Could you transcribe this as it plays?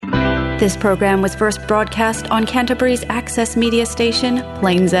This program was first broadcast on Canterbury's access media station,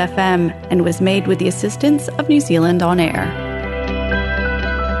 Plains FM, and was made with the assistance of New Zealand On Air.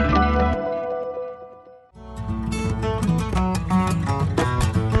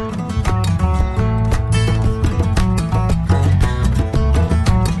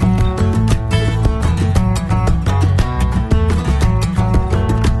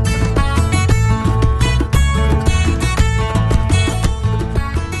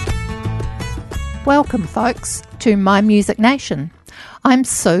 Welcome, folks, to My Music Nation. I'm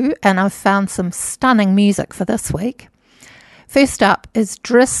Sue, and I've found some stunning music for this week. First up is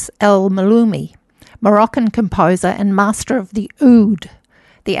Driss Maloumi, Moroccan composer and master of the oud,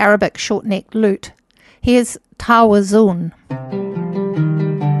 the Arabic short-necked lute. Here's Tawazoun.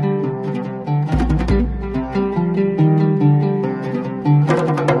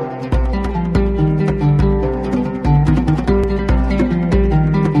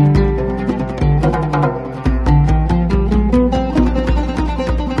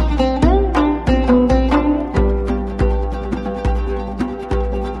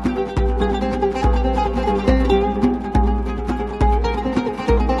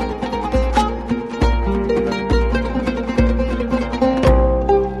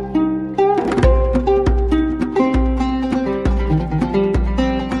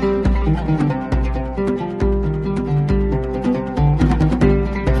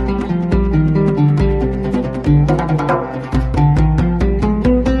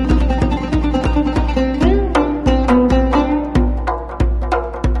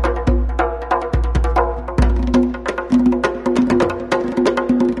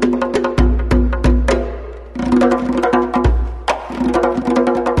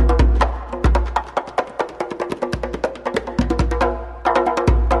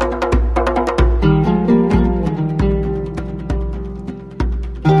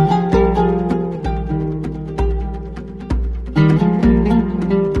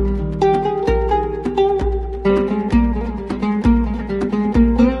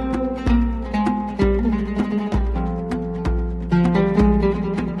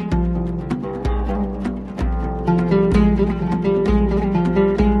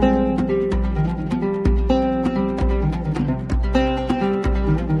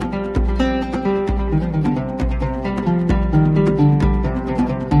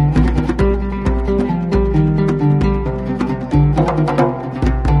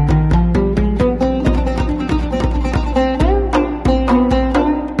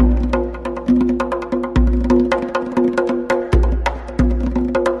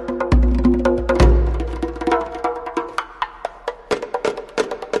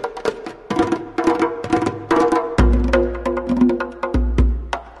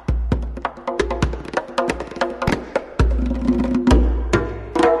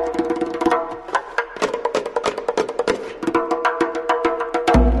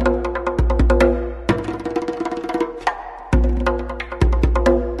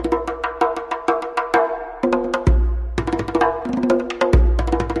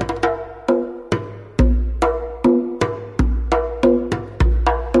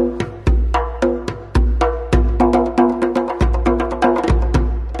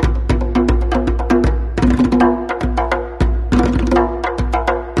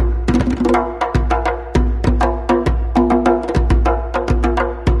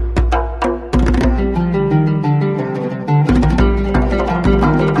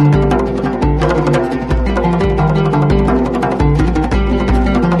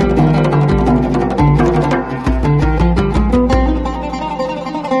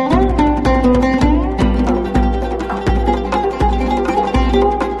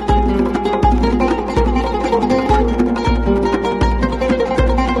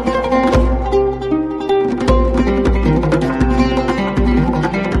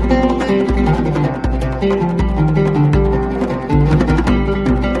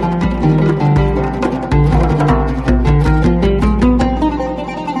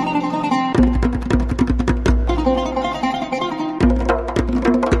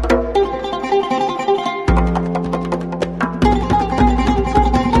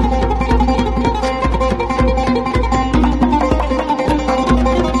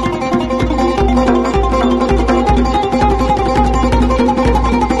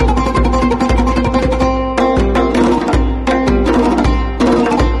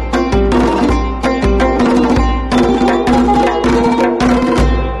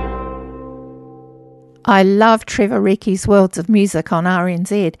 I love Trevor Recky's Worlds of Music on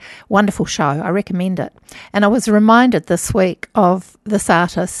RNZ. Wonderful show. I recommend it. And I was reminded this week of this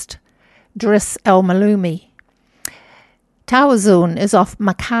artist, Driss Maloumi. Tawazoun is off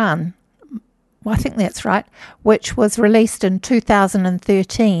Makan, I think that's right, which was released in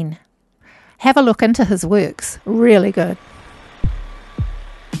 2013. Have a look into his works, really good.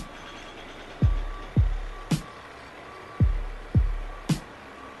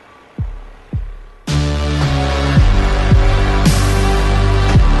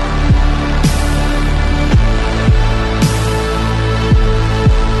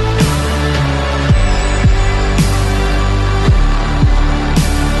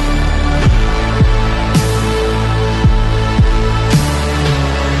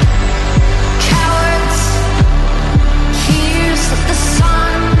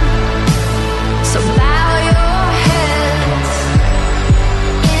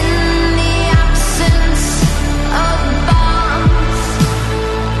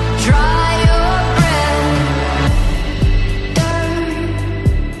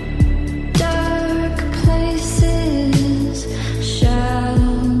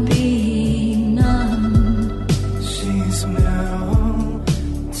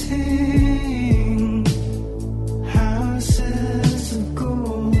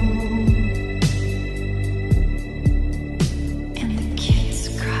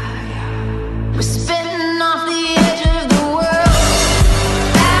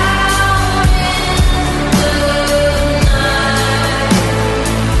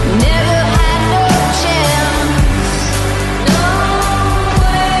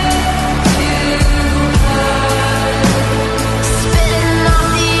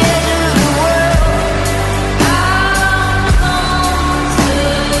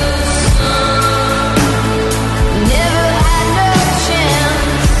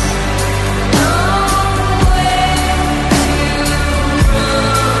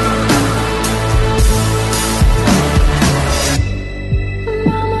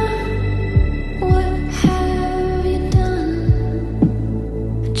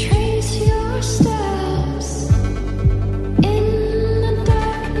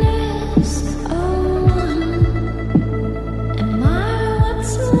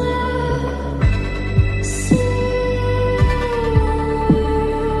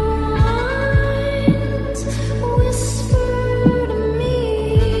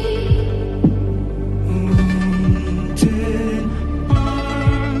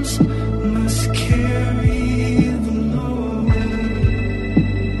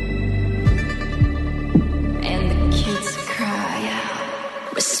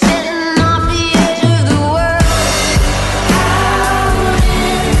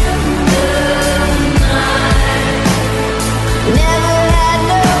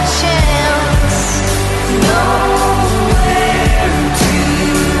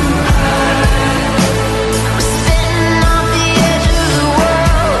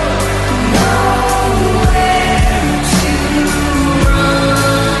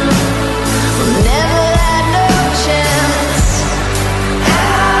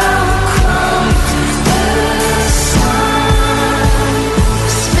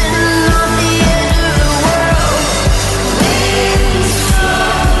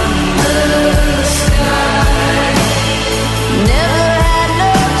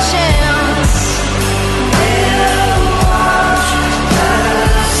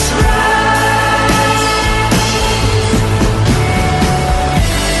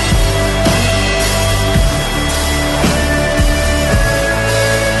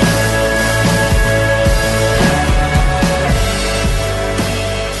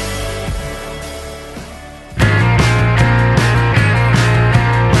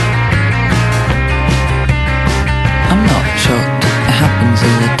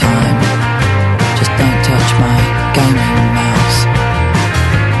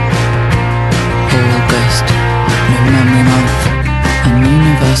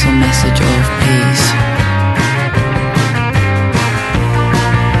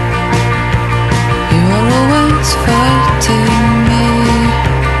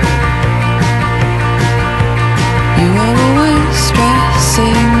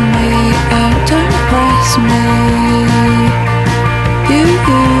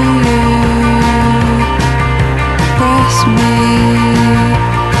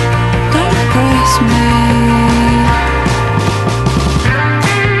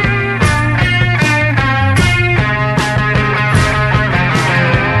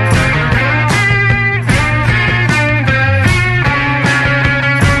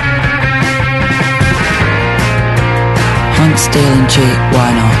 Stealing cheap, why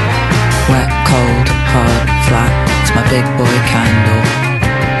not? Wet, cold, hard, flat, it's my big boy candle.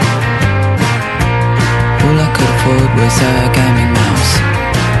 All I could afford was a gaming mouse,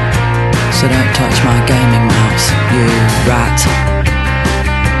 so don't touch my gaming mouse, you rat.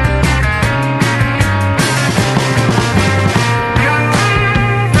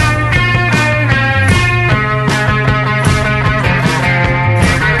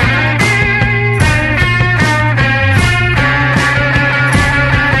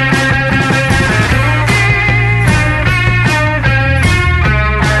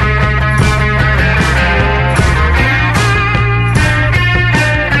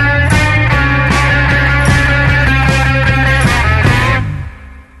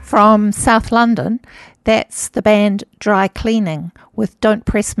 From South London, that's the band Dry Cleaning with Don't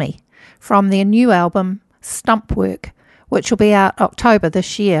Press Me from their new album Stump Work, which will be out October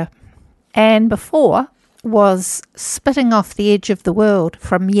this year. And before was Spitting Off the Edge of the World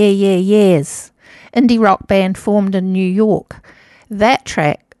from Yeah Yeah Yeahs, indie rock band formed in New York. That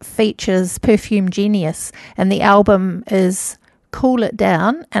track features Perfume Genius, and the album is Cool It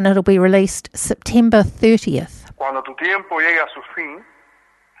Down, and it'll be released September 30th. Cuando tu tiempo llegue a su fin,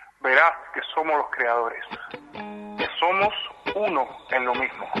 verás que somos los creadores, que somos uno en lo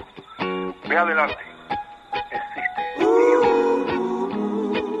mismo. Ve adelante, existe.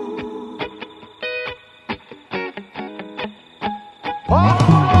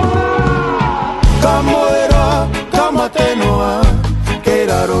 Ka moera, ka mate noa, ke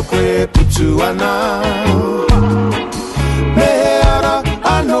raro koe putu ana. Me he ara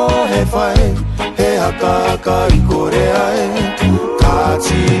ano he whae, he haka ka i kore ai. Ka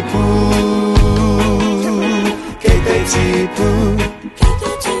tipu, ke te tipu.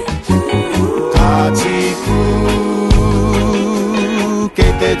 Ka tipu, ke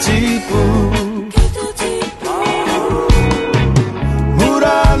te tipu.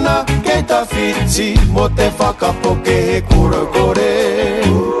 Murana ke ta fiti, mo te whakapoke he kora kore.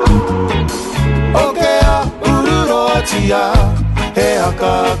 O ke a ururoatia, he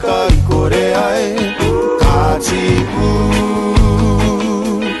haka ka i kore ai. Ka tipu,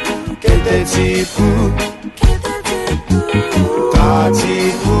 ke te tipu. Ka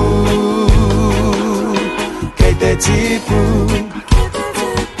tipu, ke te tipu.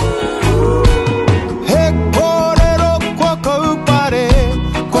 He kōrero kua kaupare,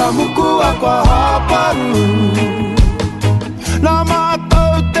 kua mukua kua haparu. Nā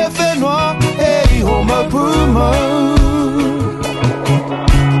mātou te whenua, e iho mapumau.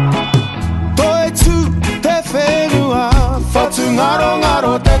 Toi tu te whenua, whatu ngaro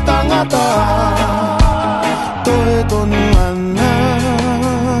ngaro te tangata. Toi tonu ana,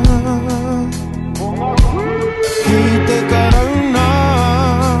 ki te karauna.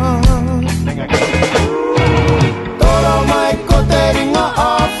 Toro mai ko te ringa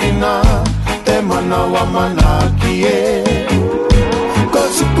āwhina, te mana wa mana ki e. Ko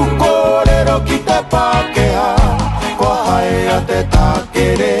tuku kōrero ki te Pākehā, ko hae a te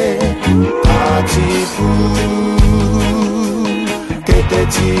tākere. Ka tipu, ke te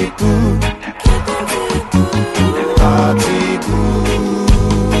tipu. Ka tipu,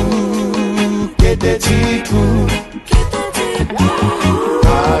 ke te tipu.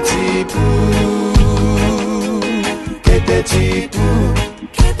 Ka tipu, ke te tipu.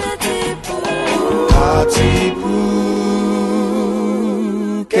 Ka tipu,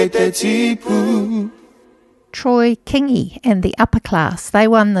 ke te tipu. Troy Kingi and the Upper Class, they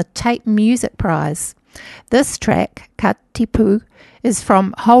won the Tape Music Prize. This track, Ka Tipu, is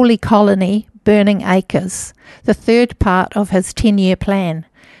from Holy Colony, Burning Acres, the third part of his 10-year plan.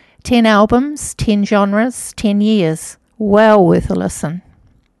 10 albums, 10 genres, 10 years. Well worth a listen.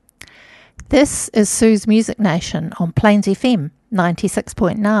 This is Sioux's Music Nation on Plains FM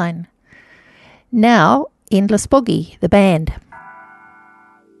 96.9. Now, Endless Boogie, the band.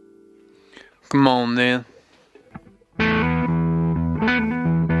 Come on then.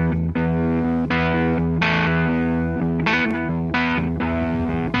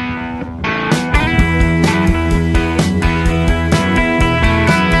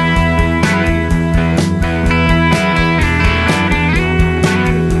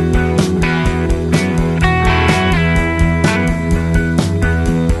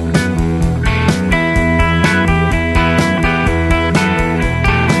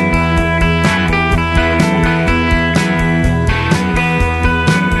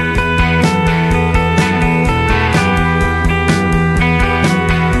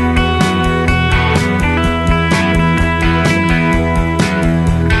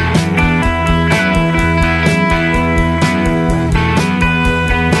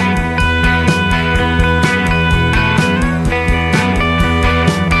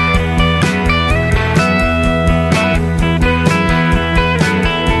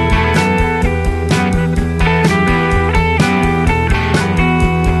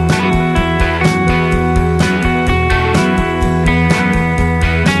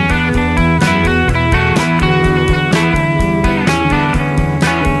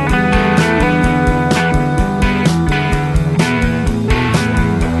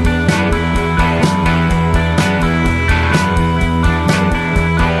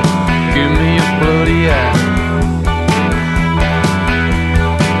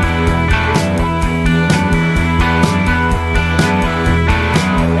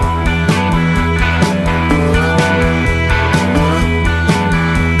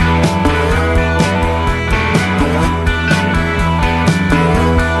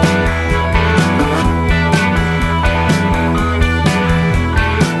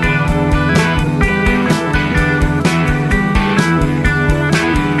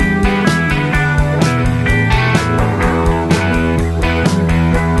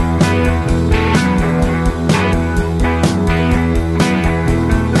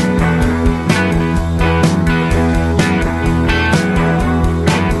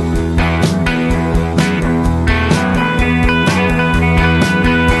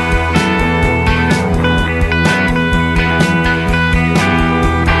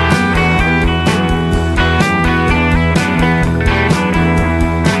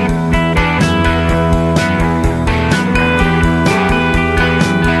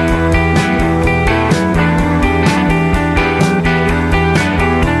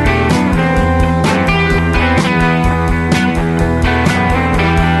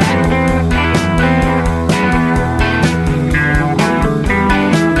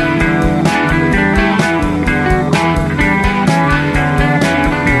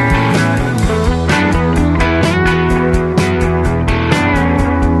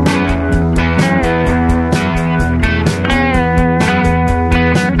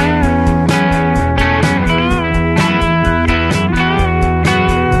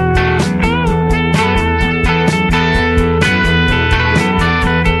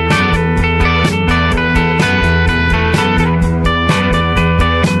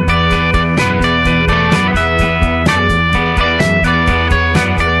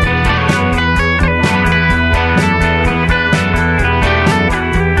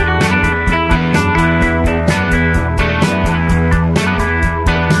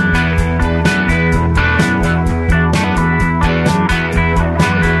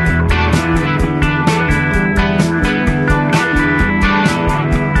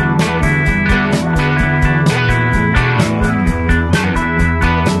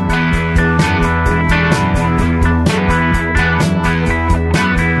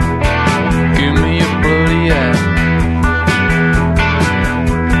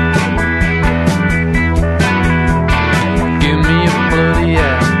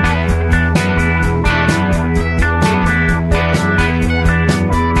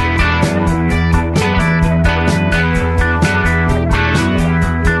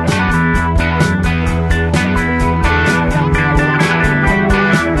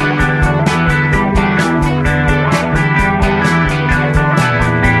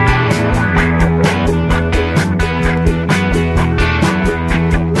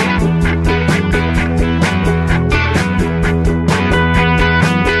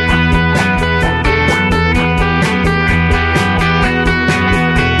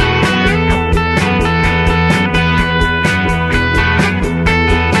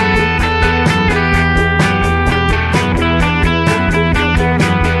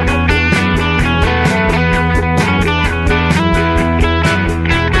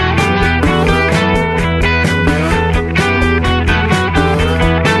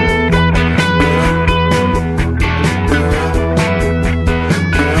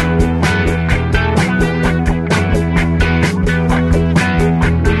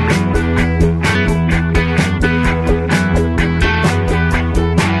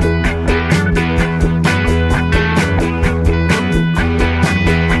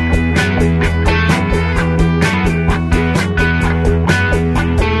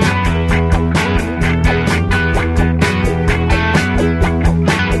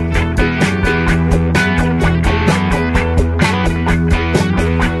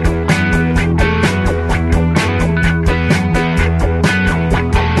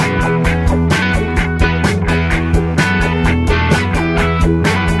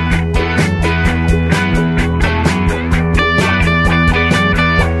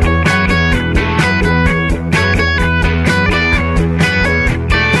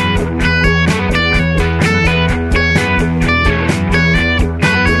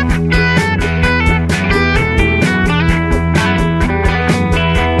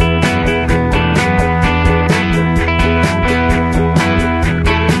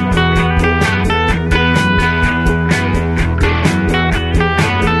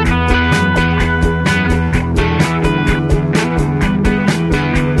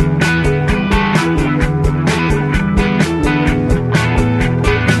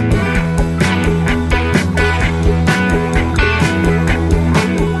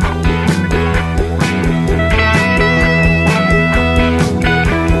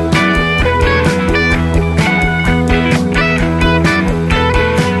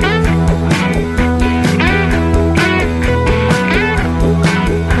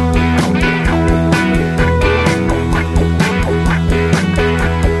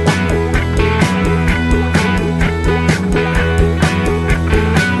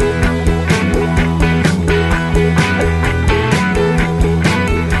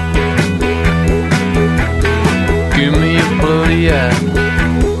 yeah.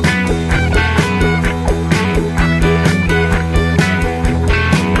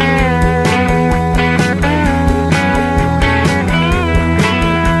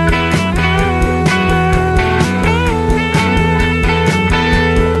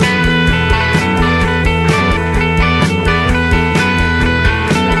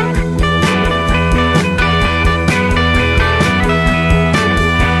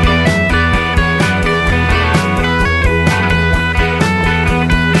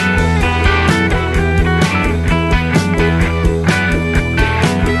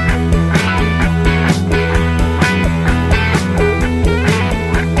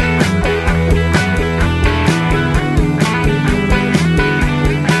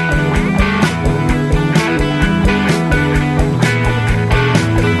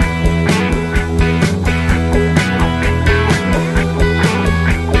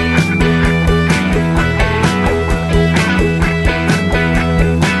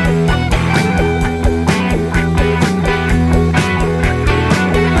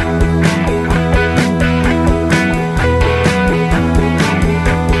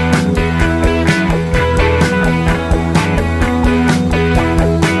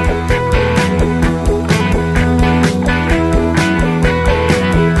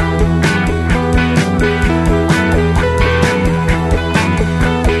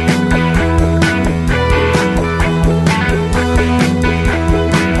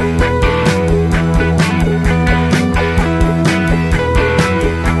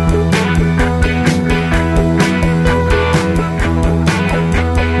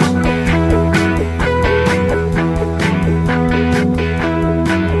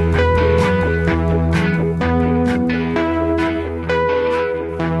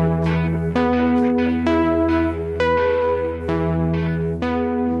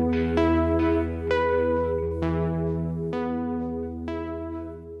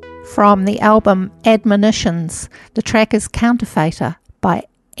 From the album Admonitions, the track is Counterfeiter by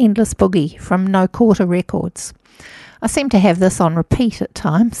Endless Boogie from No Quarter Records. I seem to have this on repeat at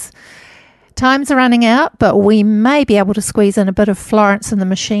times. Times are running out, but we may be able to squeeze in a bit of Florence and the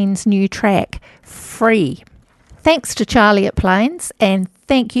Machine's new track, Free. Thanks to Charlie at Plains, and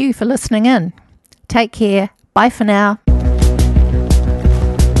thank you for listening in. Take care. Bye for now.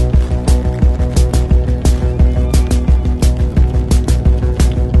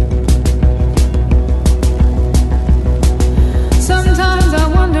 Sometimes I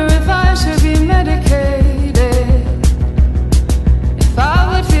wonder if I should be medicated, if I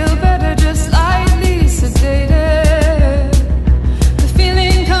would feel better just lightly sedated. The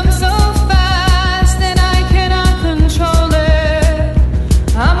feeling comes so fast and I cannot control it.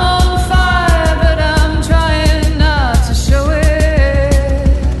 I'm on fire but I'm trying not to show it,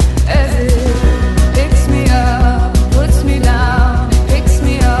 as it picks me up, puts me down, picks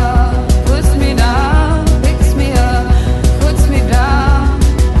me up, puts me down, picks me up, puts me down.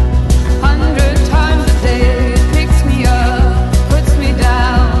 100 times a day, it picks me up, puts me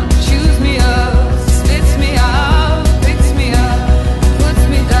down, chews me up, spits me out, picks me up, puts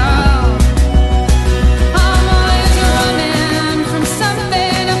me down. I'm always running from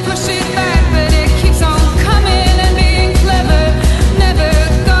something to push it back, but it keeps on coming and being clever never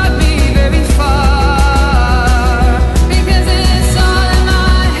got me very far, because it's all in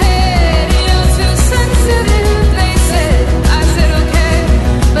my head. You're too sensitive, they said. I said okay,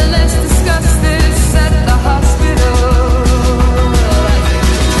 but let's discuss this at the hospital.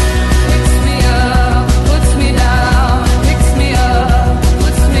 Picks me up, puts me down, picks me up,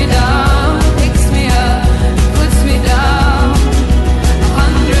 puts me down, picks me up, puts me down.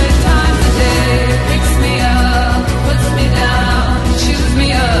 100 times a day, picks me up, puts me down, chews me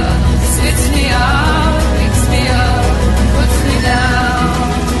up, spits me out, picks me up, puts me down.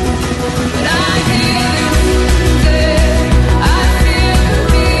 But I hear music, I feel the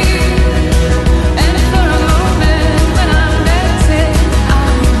beat, and for a moment when I'm dancing,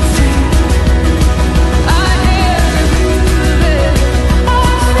 I'm free. I hear the music, I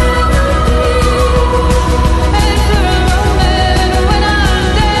feel the beat, and for a moment when I'm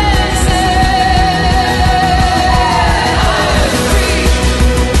dancing, I'm free.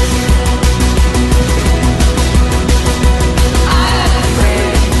 I'm free.